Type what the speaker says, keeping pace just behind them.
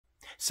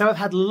So I've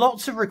had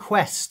lots of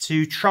requests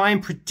to try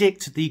and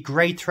predict the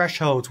grade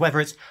thresholds,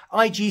 whether it's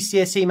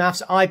IGCSE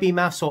maths, IB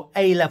maths or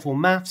A-level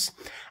maths.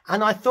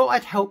 And I thought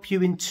I'd help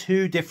you in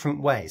two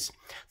different ways.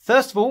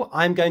 First of all,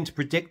 I'm going to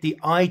predict the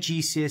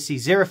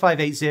IGCSE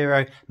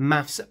 0580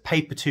 maths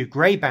paper 2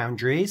 grade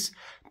boundaries.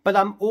 But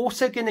I'm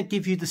also going to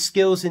give you the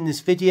skills in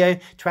this video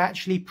to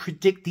actually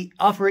predict the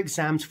other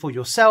exams for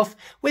yourself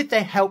with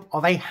the help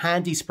of a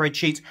handy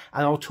spreadsheet,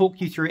 and I'll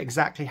talk you through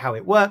exactly how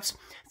it works.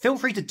 Feel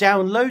free to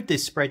download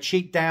this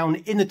spreadsheet down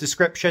in the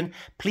description.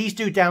 Please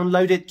do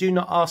download it. Do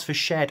not ask for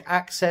shared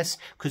access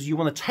because you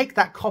want to take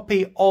that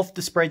copy of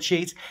the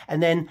spreadsheet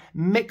and then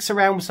mix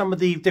around with some of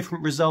the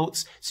different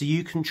results so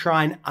you can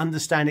try and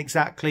understand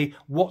exactly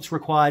what's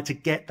required to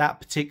get that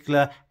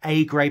particular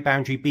A grade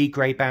boundary, B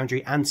grade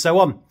boundary, and so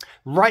on.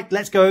 Right,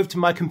 let's go over to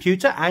my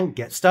computer and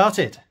get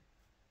started.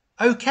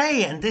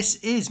 Okay, and this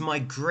is my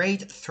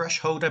grade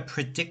thresholder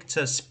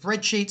predictor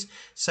spreadsheet.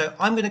 So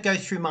I'm going to go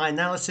through my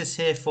analysis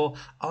here for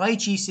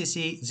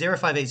IGCSE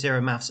 0580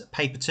 Maths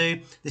Paper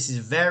 2. This is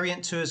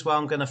variant 2 as well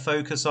I'm going to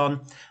focus on.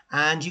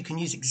 And you can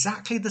use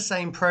exactly the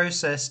same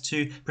process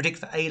to predict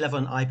for A-level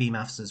and IB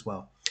Maths as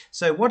well.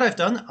 So what I've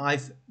done,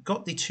 I've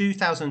got the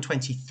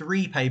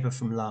 2023 paper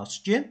from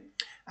last year.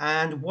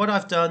 And what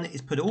I've done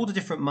is put all the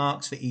different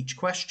marks for each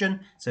question.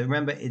 So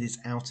remember, it is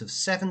out of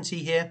 70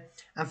 here.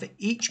 And for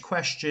each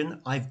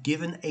question, I've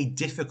given a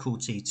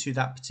difficulty to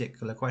that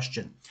particular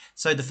question.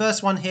 So the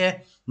first one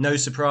here, no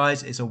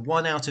surprise, is a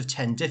 1 out of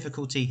 10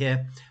 difficulty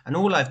here. And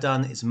all I've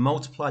done is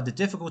multiply the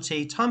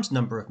difficulty times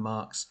number of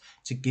marks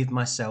to give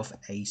myself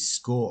a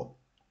score.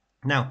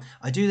 Now,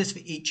 I do this for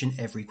each and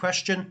every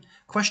question.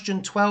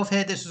 Question 12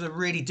 here, this was a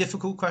really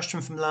difficult question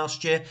from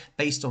last year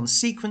based on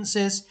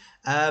sequences.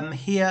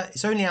 Here,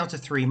 it's only out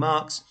of 3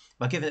 marks.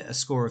 I give it a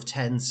score of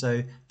 10,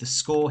 so the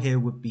score here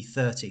would be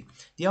 30.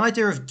 The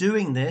idea of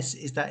doing this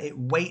is that it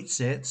weights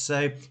it. So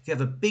if you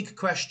have a big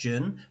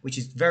question, which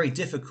is very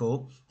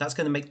difficult, that's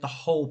going to make the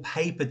whole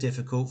paper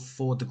difficult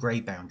for the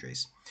grade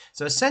boundaries.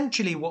 So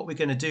essentially what we're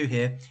going to do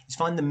here is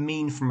find the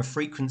mean from a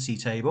frequency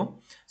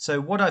table.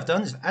 So what I've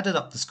done is I've added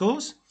up the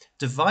scores,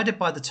 divided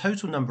by the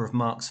total number of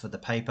marks for the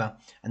paper,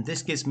 and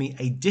this gives me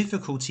a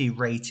difficulty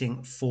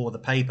rating for the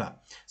paper.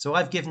 So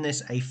I've given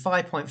this a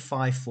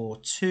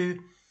 5.542.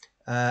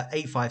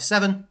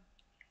 857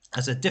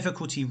 as a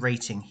difficulty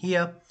rating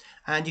here,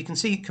 and you can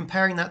see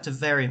comparing that to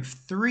variant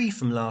 3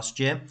 from last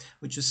year,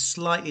 which was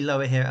slightly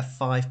lower here at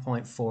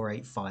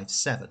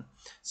 5.4857.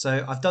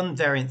 So I've done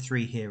variant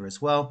 3 here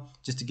as well,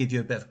 just to give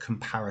you a bit of a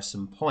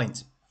comparison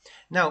point.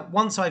 Now,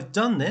 once I've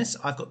done this,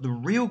 I've got the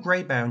real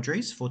grade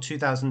boundaries for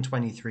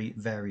 2023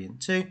 variant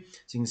 2. So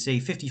you can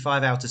see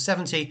 55 out of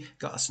 70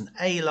 got us an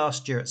A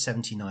last year at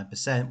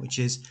 79%, which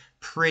is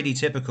pretty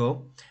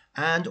typical.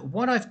 And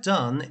what I've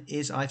done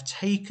is I've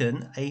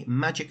taken a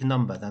magic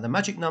number. Now, the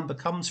magic number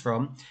comes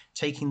from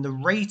taking the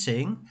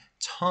rating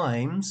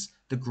times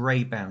the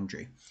grade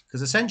boundary.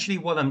 Because essentially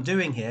what I'm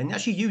doing here, and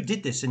actually you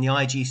did this in the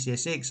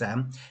IGCSE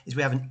exam, is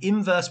we have an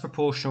inverse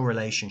proportional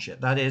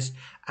relationship. That is,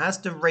 as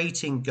the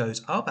rating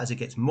goes up, as it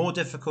gets more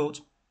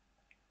difficult,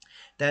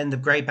 then the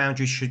grade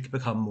boundaries should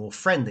become more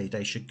friendly.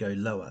 They should go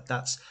lower.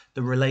 That's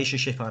the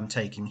relationship I'm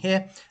taking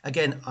here.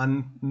 Again,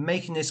 I'm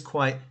making this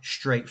quite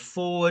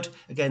straightforward.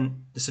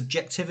 Again, the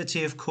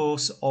subjectivity, of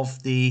course,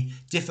 of the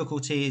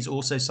difficulty is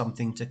also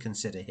something to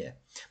consider here.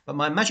 But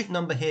my magic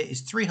number here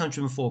is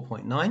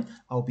 304.9.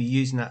 I'll be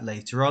using that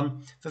later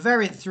on. For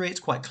variant 3, it's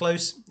quite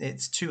close.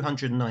 It's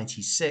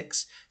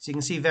 296. So you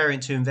can see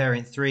variant 2 and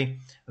variant 3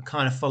 are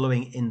kind of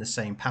following in the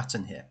same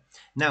pattern here.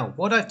 Now,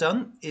 what I've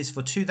done is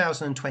for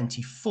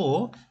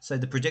 2024, so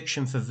the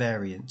prediction for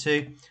variant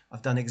 2,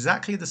 I've done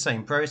exactly the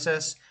same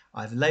process.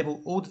 I've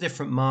labeled all the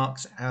different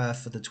marks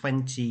for the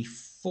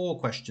 24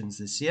 questions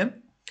this year,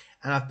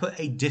 and I've put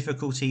a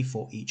difficulty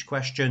for each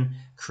question,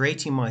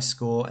 creating my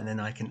score, and then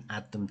I can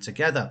add them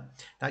together.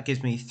 That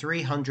gives me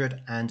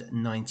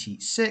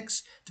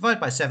 396 divided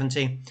by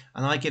 70,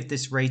 and I give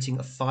this rating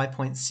of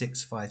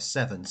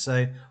 5.657.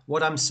 So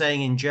what I'm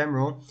saying in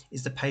general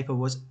is the paper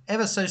was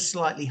ever so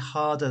slightly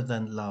harder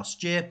than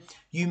last year.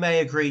 You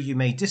may agree, you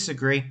may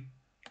disagree.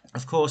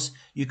 Of course,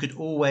 you could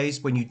always,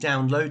 when you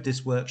download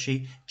this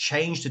worksheet,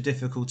 change the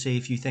difficulty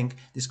if you think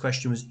this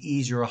question was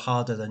easier or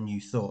harder than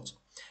you thought.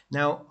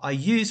 Now, I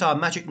use our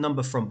magic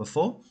number from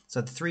before, so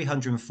the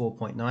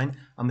 304.9.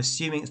 I'm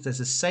assuming there's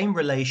the same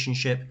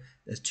relationship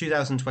as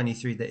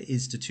 2023 that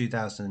is to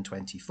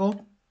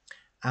 2024.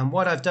 And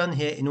what I've done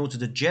here in order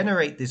to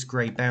generate this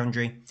grade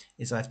boundary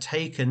is I've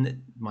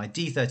taken my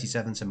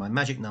D37, so my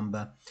magic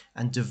number,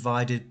 and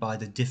divided by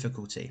the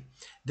difficulty.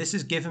 This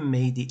has given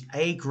me the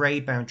A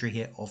grade boundary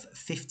here of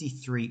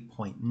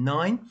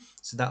 53.9,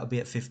 so that would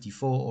be at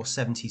 54 or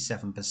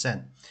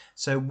 77%.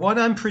 So what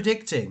I'm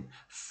predicting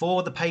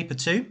for the paper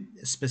 2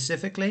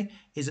 specifically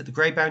is that the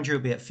grade boundary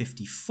will be at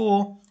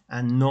 54,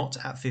 and not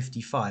at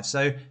 55.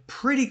 So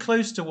pretty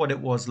close to what it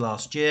was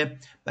last year,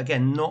 but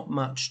again, not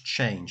much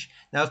change.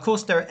 Now, of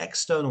course, there are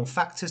external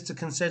factors to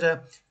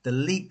consider. The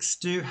leaks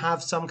do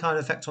have some kind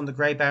of effect on the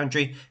grade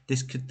boundary.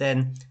 This could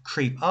then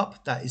creep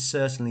up. That is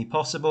certainly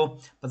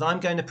possible, but I'm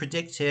going to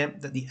predict here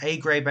that the A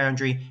grade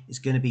boundary is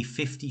going to be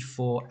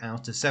 54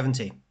 out of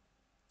 70.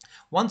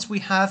 Once we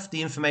have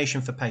the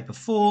information for paper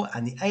 4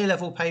 and the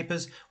A-level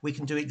papers, we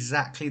can do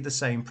exactly the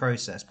same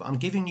process. But I'm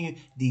giving you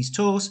these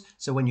tools,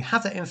 so when you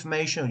have that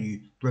information or you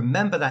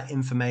remember that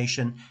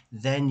information,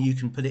 then you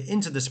can put it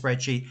into the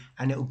spreadsheet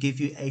and it will give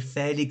you a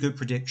fairly good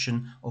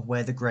prediction of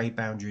where the grade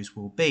boundaries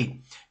will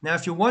be. Now,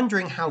 if you're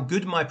wondering how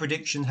good my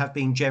predictions have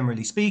been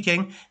generally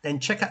speaking, then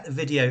check out the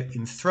video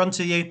in front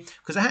of you,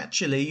 because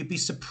actually you'd be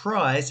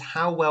surprised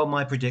how well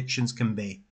my predictions can be.